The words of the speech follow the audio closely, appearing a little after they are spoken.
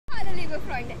liebe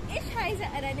Freunde, ich heiße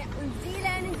Aranya und Sie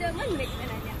lernen German mit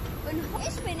Aranya. Und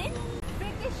ich bin in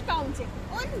British Council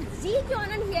und Sie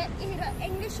können hier Ihre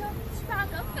englische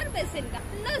Sprache verbessern.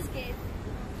 Los geht's!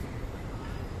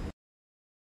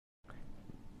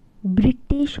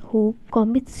 British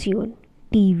Hochkommission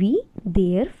TV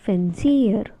der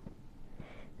Fernseher.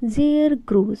 There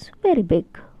grows very big.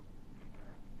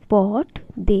 Pot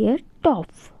der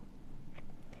Topf.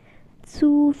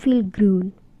 Zu viel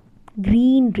Grün.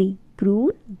 Greenery.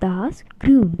 Grün, das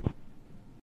Grün.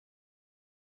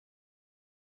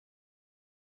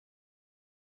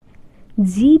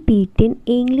 Sie bieten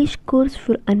Englischkurs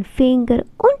für Anfänger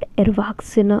und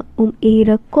Erwachsene,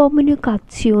 ihre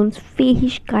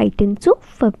Kommunikationsfähigkeiten zu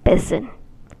verbessern.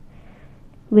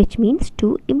 Which means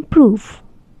to improve.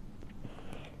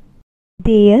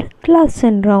 Der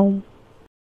Klassenraum.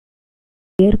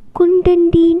 Der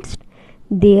Kundendienst.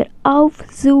 Der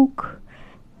Aufzug.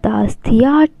 Das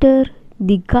Theater.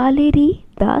 Die Galerie.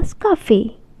 Das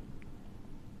Café.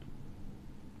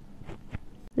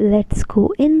 Let's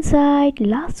go inside.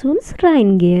 Lass uns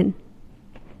reingehen.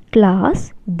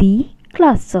 Class, die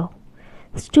Klasse.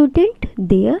 Student,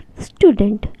 der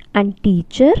Student. And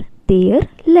teacher, der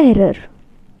Lehrer.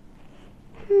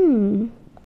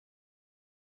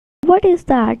 What is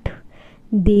that?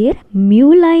 Der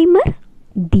Mülleimer,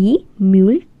 die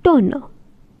Mülltonne.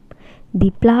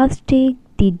 Die Plastik,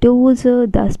 die Dose,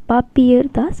 das Papier,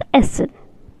 das Essen.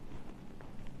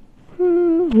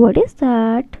 What is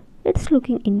that? It's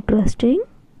looking interesting.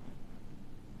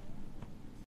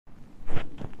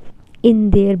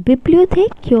 In der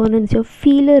Bibliothek können Sie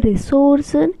viele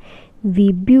Ressourcen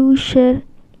wie Bücher,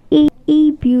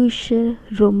 E-Bücher,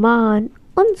 Roman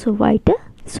und so weiter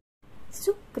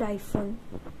zugreifen.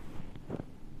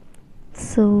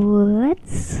 So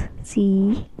let's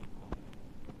see.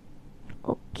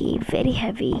 Okay, very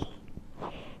heavy.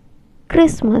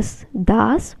 Christmas,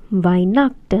 das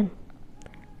Weihnachten.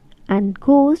 And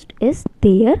ghost is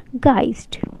der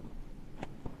Geist.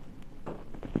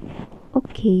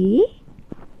 Okay.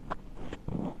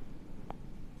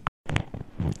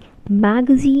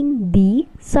 Magazine, die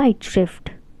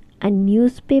Zeitschrift. And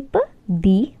newspaper,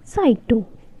 die Zeitung.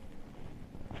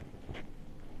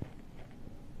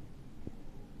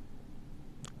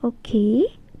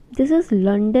 Okay, this is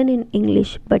London in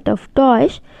English, but of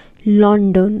Deutsch,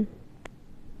 London.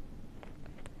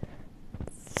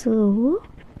 So,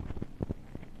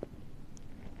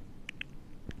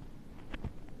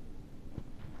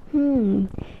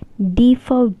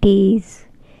 DVDs.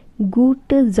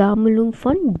 Gute Sammlung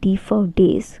von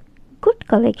DVDs. Good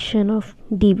collection of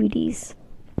DVDs.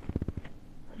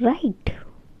 Right.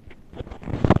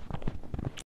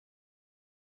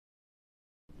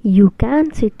 You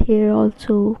can sit here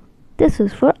also. This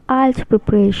is for IELTS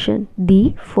preparation.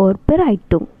 Die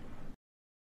Vorbereitung.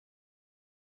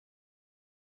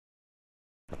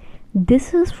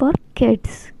 This is for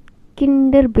kids.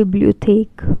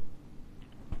 Kinderbibliothek.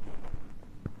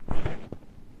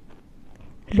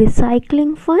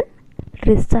 Recycling fun.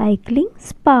 Recycling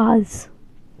spas.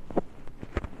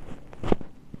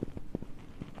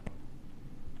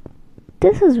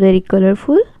 This is very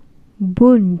colorful.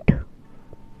 Bunt.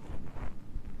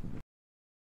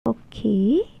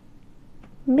 Okay.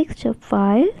 Mixture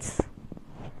files.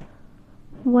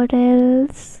 What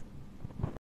else?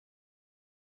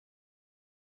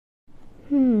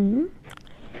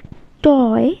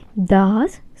 Toy,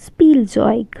 das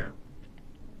Spielzeug.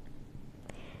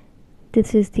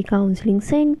 This is the counseling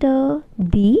center,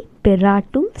 die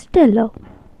Beratungsstelle.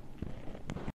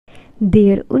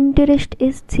 Der Unterricht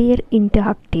ist sehr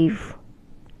interaktiv.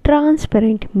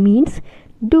 Transparent means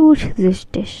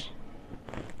durchsichtig.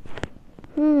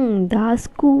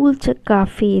 Das coolste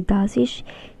Café, das ich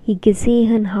je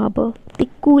gesehen habe. The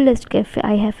coolest cafe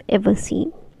I have ever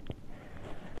seen.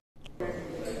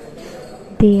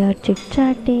 They are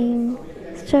chit-chatting,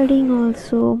 studying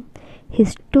also.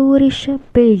 Historische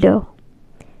Bilder.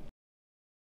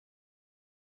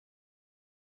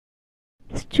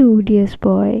 Studious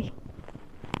boy.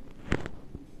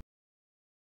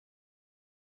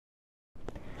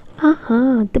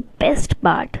 Aha, the best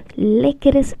part.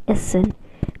 Leckeres Essen.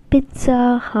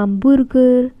 Pizza,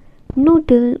 Hamburger,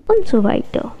 Nudeln und so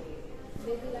weiter.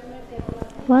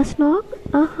 Was noch?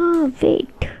 Aha,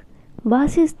 wait.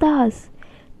 Was ist das?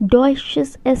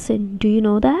 Deutsches Essen. Do you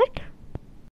know that?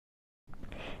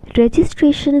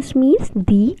 Registration means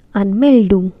die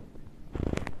Anmeldung.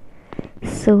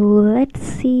 So let's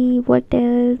see what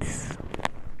else.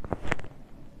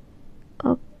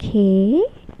 Okay.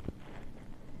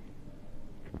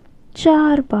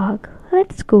 Char Bagh.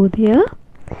 Let's go there.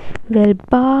 Well,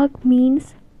 Bagh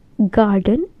means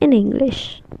garden in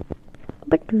English.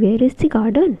 But where is the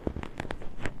garden?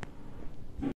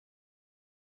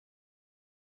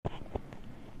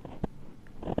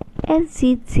 Is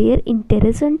it their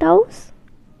interessant house?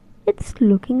 It's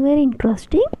looking very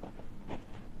interesting.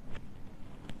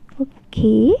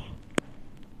 Okay.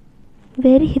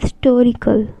 Very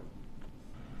historical.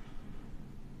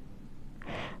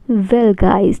 Well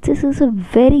guys, this is a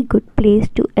very good place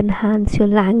to enhance your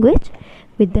language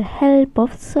with the help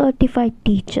of certified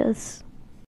teachers.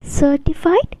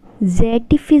 Certified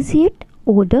Zertifiziert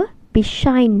oder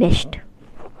bescheinigt.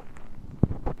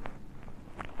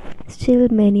 Still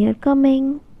many are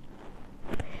coming.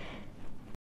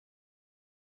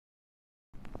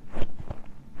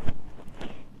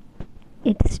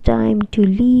 It's time to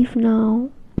leave now.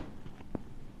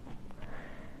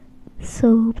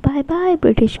 So bye bye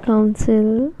British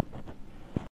Council.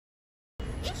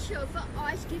 Ich hoffe,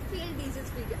 euch gefällt dieses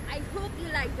Video. I hope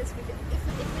you like this video. If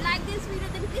you like this video,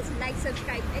 then please like,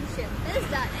 subscribe and share. Bis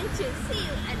dann and cheers. See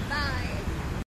you and bye.